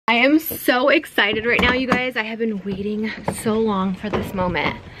I am so excited right now, you guys. I have been waiting so long for this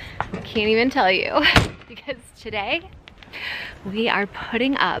moment. I can't even tell you because today we are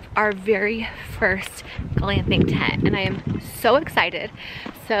putting up our very first glamping tent and I am so excited.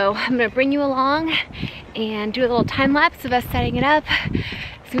 So I'm gonna bring you along and do a little time lapse of us setting it up.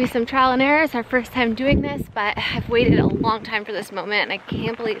 It's gonna be some trial and error. It's our first time doing this, but I've waited a long time for this moment and I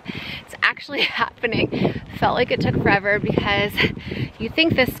can't believe it's actually happening. Felt like it took forever because you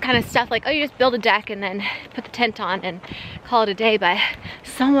think this kind of stuff like, oh, you just build a deck and then put the tent on and call it a day, but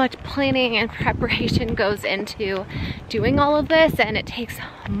so much planning and preparation goes into doing all of this and it takes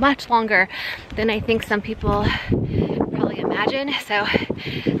much longer than I think some people probably imagine. So,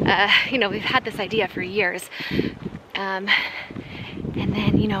 you know, we've had this idea for years. And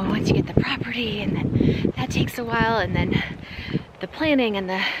then, you know, once you get the property and then that takes a while and then the planning and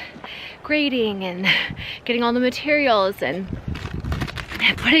the grading and getting all the materials and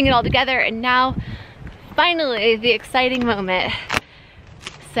putting it all together, and now finally the exciting moment.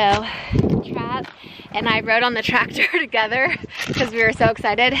 So Trav and I rode on the tractor together because we were so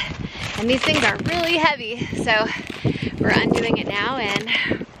excited, and these things are really heavy, so we're undoing it now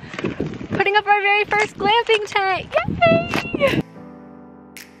and putting up our very first glamping tent. Yay!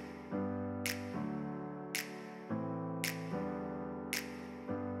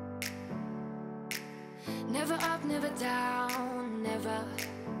 Never up, never down, never.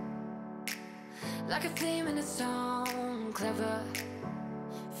 Like a theme in a song, clever.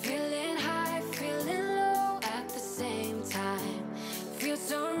 Feeling high, feeling low at the same time. Feels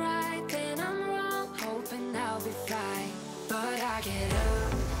so right, then I'm wrong, hoping I'll be fine. But I get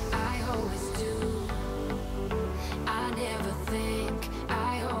up, I always do. I never think,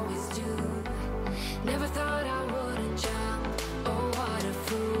 I always do. Never thought I wouldn't jump, oh what a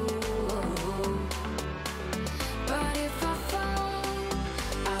fool. But if I fall,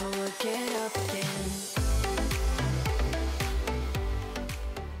 I will get up again.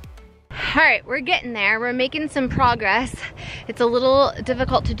 All right, we're getting there. We're making some progress. It's a little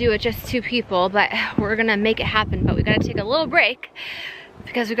difficult to do with just 2 people, but we're gonna make it happen. But we gotta take a little break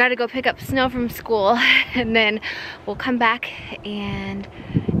because we gotta go pick up snow from school and then we'll come back and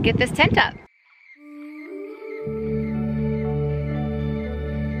get this tent up.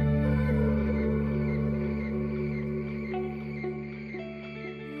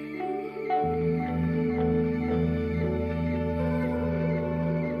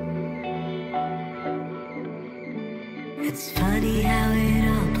 It's funny how it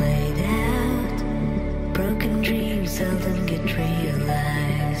all played out. Broken dreams seldom get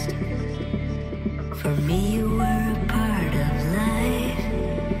realized. For me you were a part of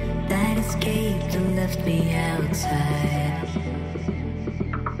life that escaped and left me outside.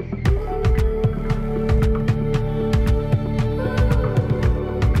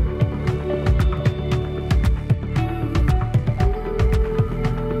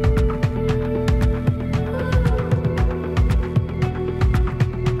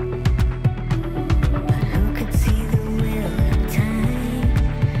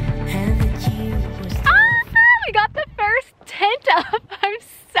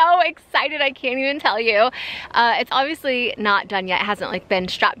 I can't even tell you. It's obviously not done yet. It hasn't like been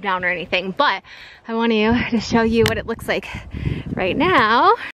strapped down or anything, but I want to show you what it looks like right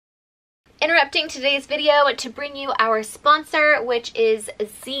now. Interrupting today's video to bring you our sponsor, which is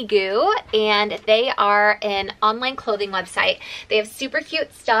Zigoo, and they are an online clothing website. They have super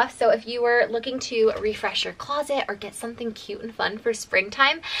cute stuff, so if you were looking to refresh your closet or get something cute and fun for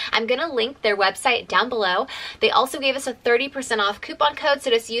springtime, I'm gonna link their website down below. They also gave us a 30% off coupon code, so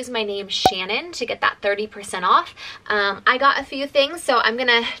just use my name Shannon to get that 30% off. I got a few things, so I'm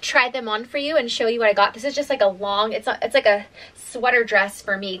gonna try them on for you and show you what I got. This is just like a long, it's like a sweater dress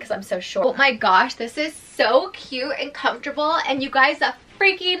for me because I'm so short. Oh my gosh, this is so cute and comfortable, and you guys, a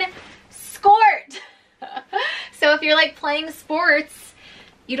freaking skirt. So if you're like playing sports,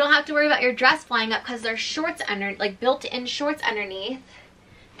 you don't have to worry about your dress flying up because there's shorts under, like built-in shorts underneath.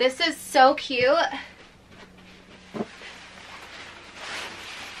 This is so cute.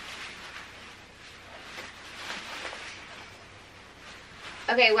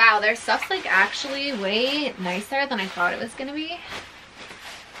 Okay, wow, their stuff's like actually way nicer than I thought it was gonna be.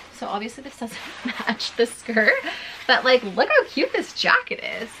 So obviously this doesn't match the skirt, but like look how cute this jacket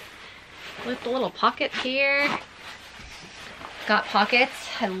is. With the little pocket here. Got pockets.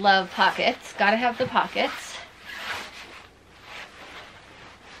 I love pockets. Gotta have the pockets.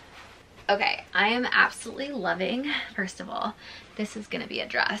 Okay, I am absolutely loving, first of all, this is gonna be a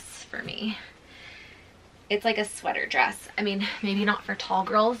dress for me. It's like a sweater dress. I mean, maybe not for tall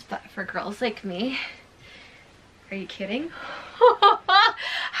girls, but for girls like me. Are you kidding?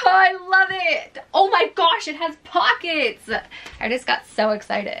 How it. Oh my gosh, it has pockets. I just got so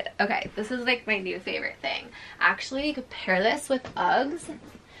excited. Okay, this is like my new favorite thing. Actually, you could pair this with Uggs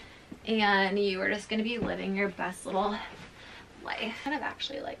and you are just gonna be living your best little life. Kind of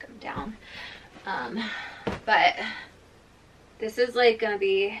actually like them down. But this is like gonna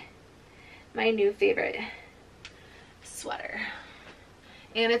be my new favorite sweater.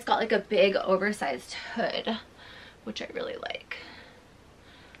 And it's got like a big oversized hood, which I really like.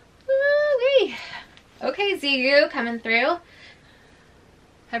 Woo-wee. Okay, Zigu coming through.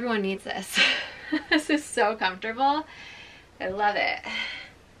 Everyone needs this. This is so comfortable. I love it.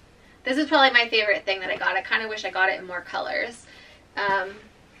 This is probably my favorite thing that I got. I kind of wish I got it in more colors.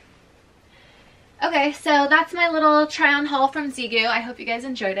 Okay, so that's my little try on haul from Zigu. I hope you guys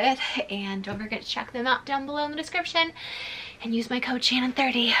enjoyed it, and don't forget to check them out down below in the description and use my code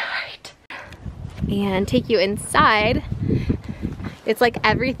Channon30. Alright. And take you inside. It's like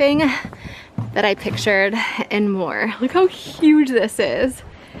everything that I pictured and more. Look how huge this is.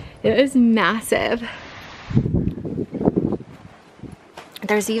 It is massive.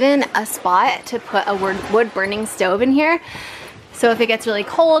 There's even a spot to put a wood burning stove in here. So if it gets really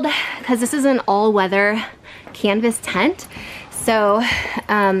cold, because this is an all-weather canvas tent, so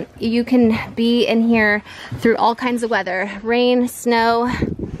you can be in here through all kinds of weather, rain, snow,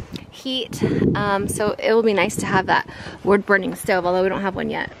 heat. So it will be nice to have that wood burning stove, although we don't have one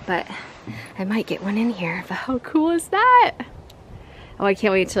yet, but I might get one in here. But how cool is that? Oh, I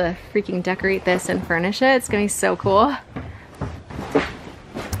can't wait to freaking decorate this and furnish it. It's gonna be so cool.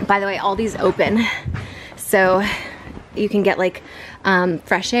 By the way, all these open, so you can get like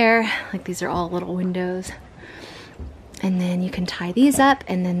fresh air. Like these are all little windows. And then you can tie these up,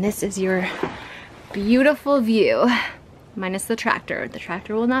 and then this is your beautiful view, minus the tractor. The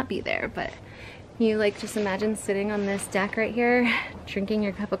tractor will not be there, but you like just imagine sitting on this deck right here, drinking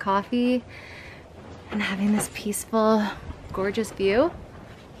your cup of coffee and having this peaceful, gorgeous view.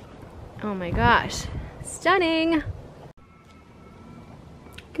 Oh my gosh, stunning.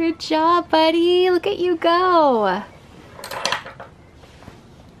 Good job, buddy. Look at you go.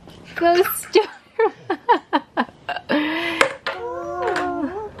 Go Storm.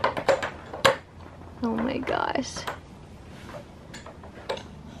 Oh my gosh.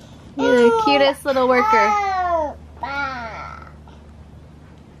 You're the cutest little worker.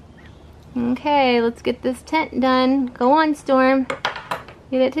 Okay, let's get this tent done. Go on, Storm.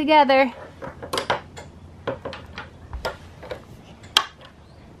 Get it together.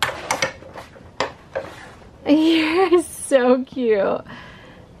 You're so cute.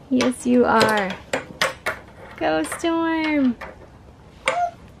 Yes, you are. Go, Storm.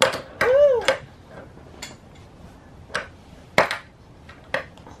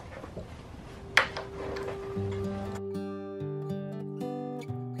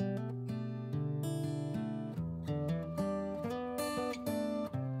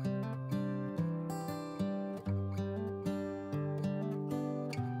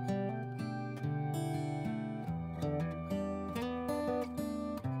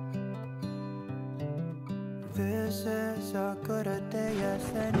 This is as good a day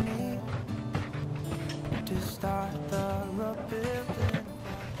as any to start the rebuilding.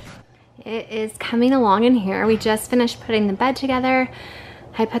 It is coming along in here. We just finished putting the bed together.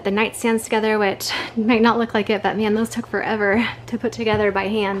 I put the nightstands together, which might not look like it, but man, those took forever to put together by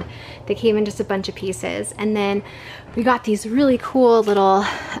hand. They came in just a bunch of pieces. And then we got these really cool little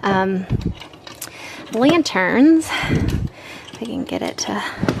lanterns. If I can get it to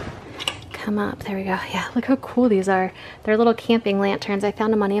come up. There we go. Yeah, look how cool these are. They're little camping lanterns. I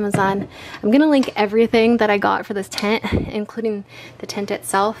found them on Amazon. I'm gonna link everything that I got for this tent, including the tent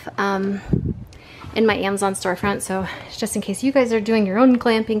itself, in my Amazon storefront. So just in case you guys are doing your own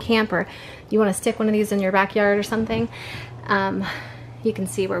glamping camp, or you want to stick one of these in your backyard or something, you can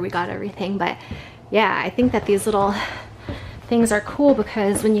see where we got everything. But yeah, I think that these little things are cool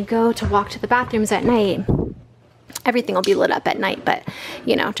because when you go to walk to the bathrooms at night, everything will be lit up at night, but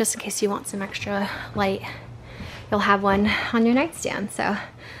you know, just in case you want some extra light, you'll have one on your nightstand. So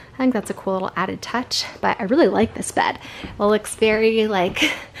I think that's a cool little added touch, but I really like this bed. It looks very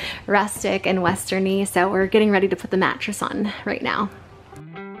like rustic and westerny, so we're getting ready to put the mattress on right now.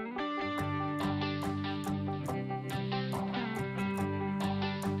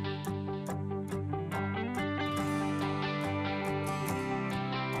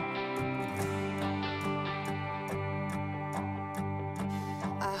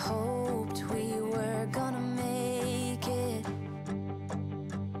 I hoped we were gonna make it.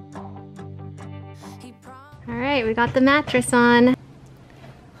 All right, we got the mattress on.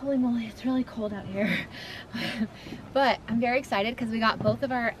 Holy moly, it's It's really cold out here. But I'm very excited because we got both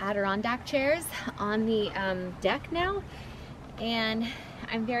of our Adirondack chairs on the deck now. And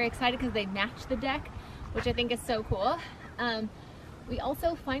I'm very excited because they match the deck, which I think is so cool. We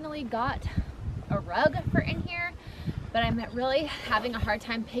also finally got a rug for in here, but I'm really having a hard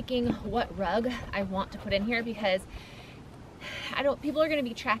time picking what rug I want to put in here because people are going to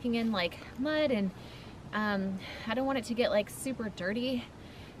be tracking in like mud, and I don't want it to get like super dirty.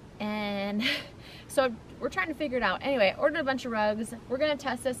 And so we're trying to figure it out. Anyway, ordered a bunch of rugs. We're gonna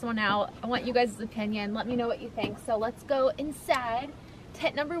test this one out. I want you guys' opinion. Let me know what you think. So let's go inside.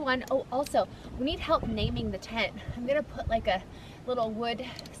 Tent number 1. Oh, also, we need help naming the tent. I'm gonna put like a little wood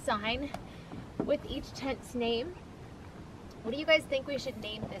sign with each tent's name. What do you guys think we should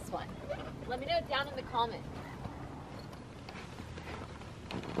name this one? Let me know down in the comments.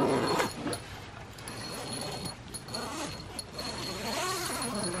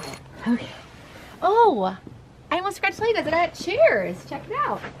 Okay. Oh, I almost forgot to tell you guys that I had chairs. Check it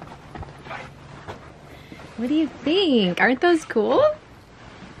out. What do you think? Aren't those cool?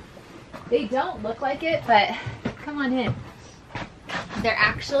 They don't look like it, but come on in. They're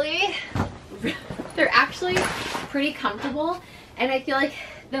actually pretty comfortable, and I feel like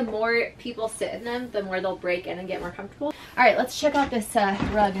the more people sit in them, the more they'll break in and get more comfortable. All right, let's check out this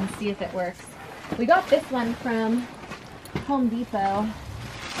rug and see if it works. We got this one from Home Depot.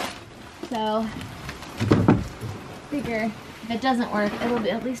 So, figure if it doesn't work, it'll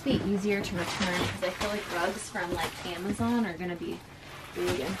at least be easier to return, because I feel like rugs from like Amazon are gonna be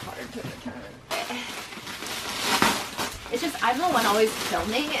big and hard to return. It's just, I'm the one always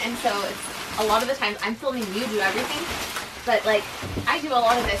filming, and so it's a lot of the times I'm filming you do everything, but like I do a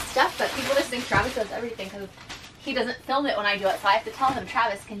lot of this stuff, but people just think Travis does everything because he doesn't film it when I do it, so I have to tell him,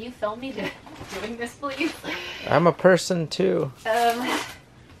 Travis, can you film me doing this, please? I'm a person too.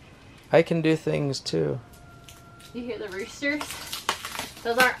 I can do things too. You hear the roosters?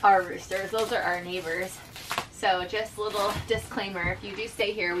 Those aren't our roosters, those are our neighbors. So just a little disclaimer, if you do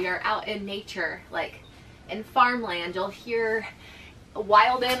stay here, we are out in nature, like in farmland. You'll hear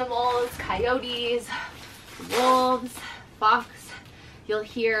wild animals, coyotes, wolves, fox. You'll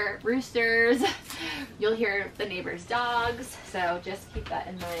hear roosters. You'll hear the neighbors' dogs. So just keep that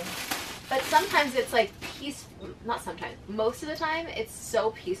in mind. But sometimes it's like peaceful, not sometimes, most of the time it's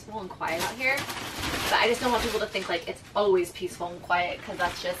so peaceful and quiet out here. But I just don't want people to think like it's always peaceful and quiet, because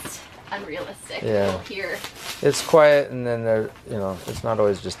that's just unrealistic. Yeah. You'll hear. It's quiet, and then there, you know, it's not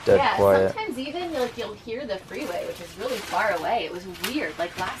always just dead quiet. Sometimes even like you'll hear the freeway, which is really far away. It was weird.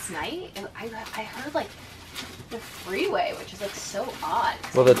 Like last night, I heard like the freeway, which is like so odd.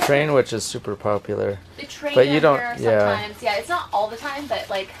 Well, the train, which is super popular. The train, but you don't. Sometimes, yeah, it's not all the time, but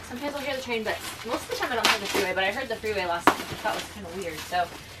like sometimes I'll hear the train. But most of the time I don't hear the freeway. But I heard the freeway last night, which I thought was kind of weird. So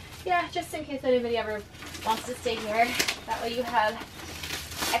yeah, just in case anybody ever wants to stay here, that way you have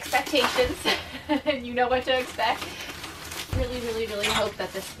expectations and you know what to expect. Really, really, really hope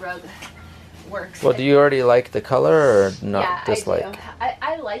that this rug works. Well, do you already like the color or not? Yeah, dislike? I do.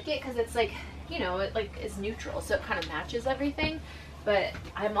 I like it because it's like, you know, it like is neutral, so it kind of matches everything. But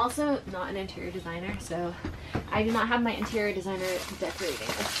I'm also not an interior designer, so I do not have my interior designer decorating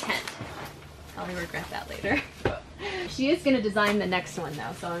this tent. I'll regret that later. She is going to design the next one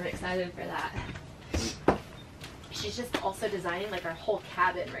though, so I'm excited for that. She's just also designing like our whole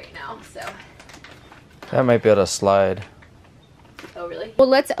cabin right now, so. That might be able to slide. Oh, really? Well,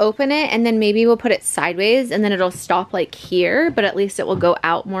 let's open it, and then maybe we'll put it sideways, and then it'll stop like here, but at least it will go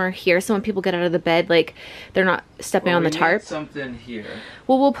out more here, so when people get out of the bed, like they're not stepping on the tarp. Something here.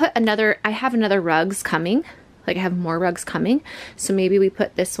 Well, we'll put another, I have another rugs coming. Like I have more rugs coming. So maybe we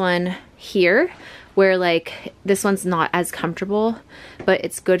put this one here, where like this one's not as comfortable, but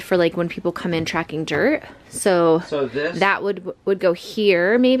it's good for like when people come in tracking dirt. So this, that would go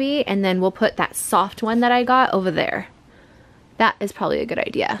here maybe, and then we'll put that soft one that I got over there. That is probably a good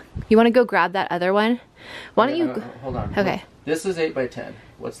idea. You want to go grab that other one? Why don't you? Hold on. Okay. This is 8 by 10.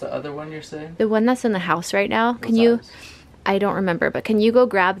 What's the other one you're saying? The one that's in the house right now. Can you? I don't remember, but can you go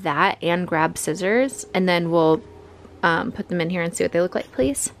grab that and grab scissors, and then we'll put them in here and see what they look like,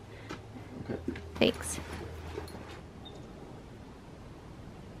 please? Okay. Thanks.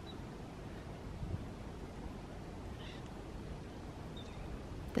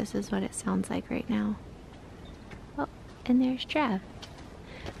 This is what it sounds like right now. Oh, and there's Trav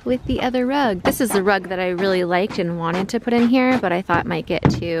with the other rug. This is the rug that I really liked and wanted to put in here, but I thought it might get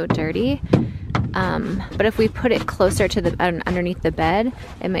too dirty. But if we put it closer to the underneath the bed,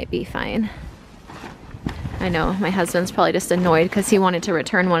 it might be fine. I know my husband's probably just annoyed because he wanted to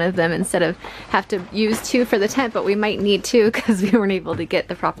return one of them instead of have to use 2 for the tent, but we might need 2 because we weren't able to get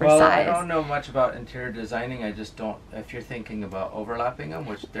the proper size. I don't know much about interior designing. I just don't, if you're thinking about overlapping them,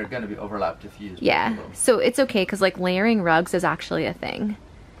 which they're going to be overlapped if you use Yeah, so it's okay because like layering rugs is actually a thing.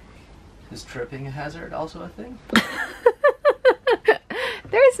 Is tripping a hazard also a thing?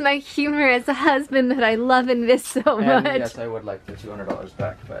 There's my humorous husband that I love and miss so much. Yes, I would like the $200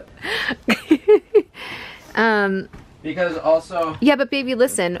 back, but because also, yeah, but baby,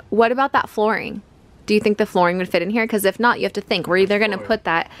 listen, what about that flooring? Do you think the flooring would fit in here? Because if not, you have to think. We're either going to put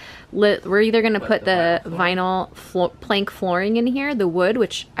the vinyl plank flooring in here, the wood,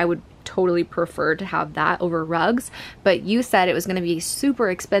 which I would totally prefer to have that over rugs, but you said it was going to be super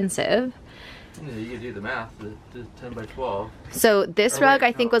expensive. You can do the math, the 10 by 12. So this rug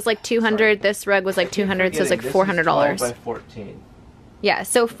I think was like 200, this rug was like 200, so it's like $400. 12 by 14. Yeah,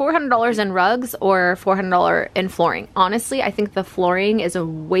 so $400 in rugs or $400 in flooring. Honestly, I think the flooring is a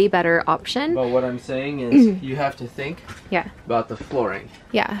way better option. But what I'm saying is you have to think about the flooring.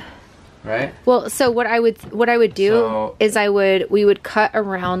 Yeah. Right? Well, so what I would do is we would cut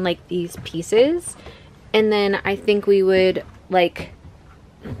around like these pieces, and then I think we would like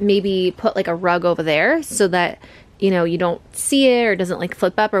maybe put like a rug over there so that, you know, you don't see it or it doesn't like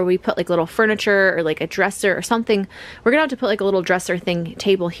flip up, or we put like little furniture or like a dresser or something. We're gonna have to put like a little dresser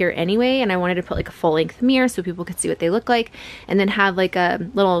table here anyway, and I wanted to put like a full-length mirror so people could see what they look like, and then have like a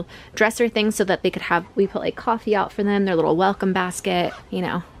little dresser thing so that they could have, we put like coffee out for them, their little welcome basket, you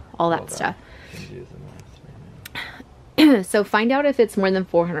know, all that stuff. So find out if it's more than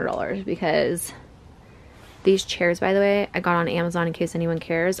 $400, because these chairs, by the way, I got on Amazon in case anyone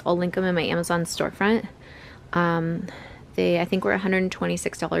cares. I'll link them in my Amazon storefront. I think were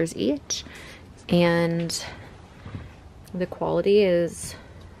 $126 each, and the quality is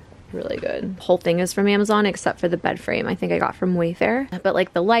really good. The whole thing is from Amazon except for the bed frame I think I got from Wayfair. But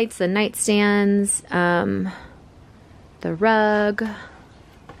like the lights, the nightstands, the rug.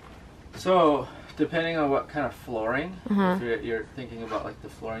 So depending on what kind of flooring, if you're thinking about like the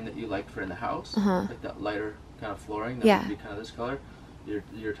flooring that you liked for in the house, like that lighter kind of flooring that would be kind of this color,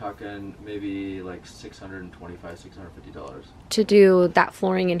 you're talking maybe like $625, $650 to do that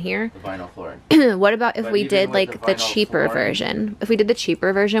flooring in here. The vinyl flooring. What about if we did like the cheaper version? If we did the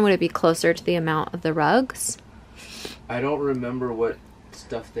cheaper version, would it be closer to the amount of the rugs? I don't remember what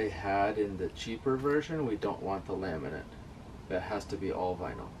stuff they had in the cheaper version. We don't want the laminate. That has to be all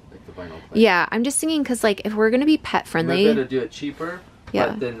vinyl, like the vinyl plank. Yeah, I'm just thinking because like if we're gonna be pet friendly, we're gonna do it cheaper.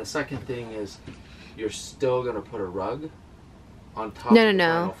 But then the second thing is, you're still gonna put a rug on top of the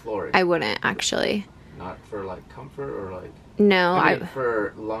vinyl flooring. I wouldn't actually. Not for like comfort or like. No, I mean,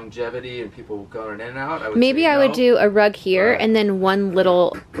 for longevity and people going in and out. I would maybe I would do a rug here and then one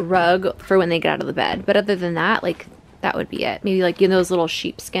little rug for when they get out of the bed. But other than that, like that would be it. Maybe like, you know, those little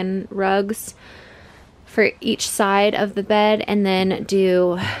sheepskin rugs for each side of the bed, and then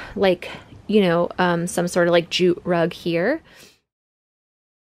do like, you know, some sort of like jute rug here.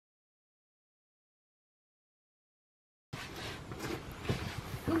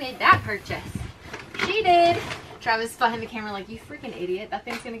 Who made that purchase? She did. Travis behind the camera like, you freaking idiot. That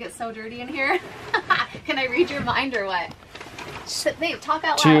thing's gonna get so dirty in here. Can I read your mind or what? Babe, talk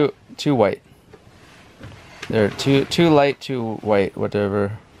out loud. Too white. They're too light, too white,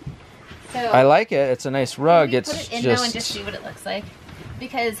 whatever. So I like it. It's a nice rug. It's put it in now and just see what it looks like,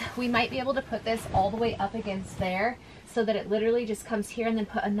 because we might be able to put this all the way up against there so that it literally just comes here, and then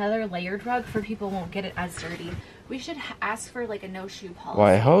put another layered rug for people won't get it as dirty. We should ask for like a no shoe policy. Well,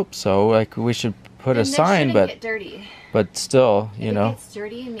 I hope so. Like we should put a sign, but get dirty. But still, you know. If it gets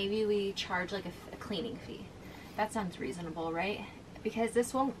dirty, maybe we charge like a cleaning fee. That sounds reasonable, right? Because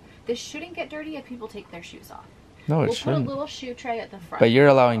this shouldn't get dirty if people take their shoes off. No, We'll shouldn't. put a little shoe tray at the front. But you're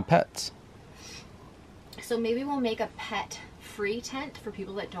allowing pets. So maybe we'll make a pet-free tent for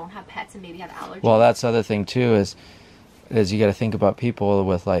people that don't have pets and maybe have allergies. Well, that's the other thing too, is you got to think about people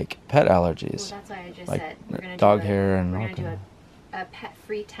with like pet allergies. Well, that's why I just like said we're gonna dog hair and we're all gonna do that. a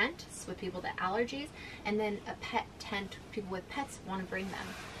pet-free tent with people that allergies, and then a pet tent people with pets want to bring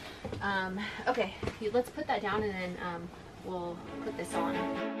them. Okay, let's put that down, and then we'll put this on.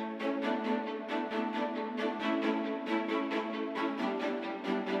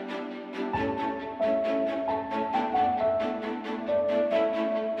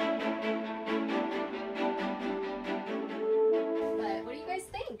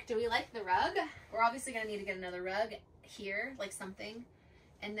 Do we like the rug? We're obviously gonna need to get another rug here, like something,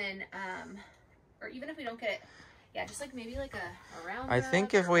 and then or even if we don't get it, yeah, just like maybe like a round. I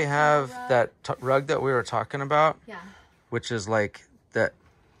think if we have that rug that we were talking about, yeah, which is like that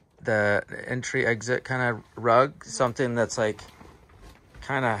the entry exit kind of rug, something that's like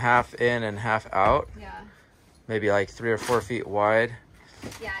kind of half in and half out. Yeah. Maybe like 3 or 4 feet wide.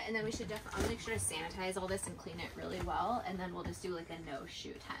 Yeah, and then we should definitely, I'll make sure to sanitize all this and clean it really well, and then we'll just do like a no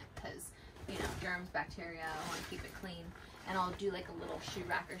shoe tent, because, you know, germs, bacteria, I want to keep it clean. And I'll do like a little shoe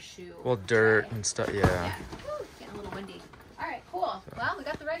rack or shoe. Well, dirt and stuff, yeah. Yeah. Woo, getting a little windy. All right, cool. Well, we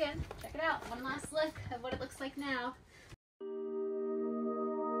got the rug in. Check it out. One last look of what it looks like now.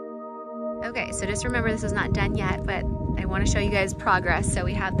 Okay, so just remember this is not done yet, but I want to show you guys progress. So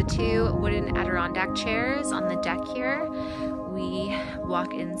we have the 2 wooden Adirondack chairs on the deck here. We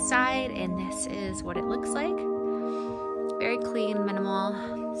walk inside and this is what it looks like. Very clean,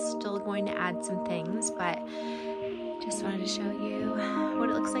 minimal. Still going to add some things, but just wanted to show you what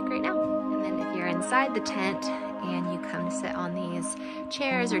it looks like right now. And then if you're inside the tent and you come sit on these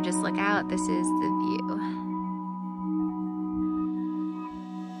chairs or just look out, this is the view.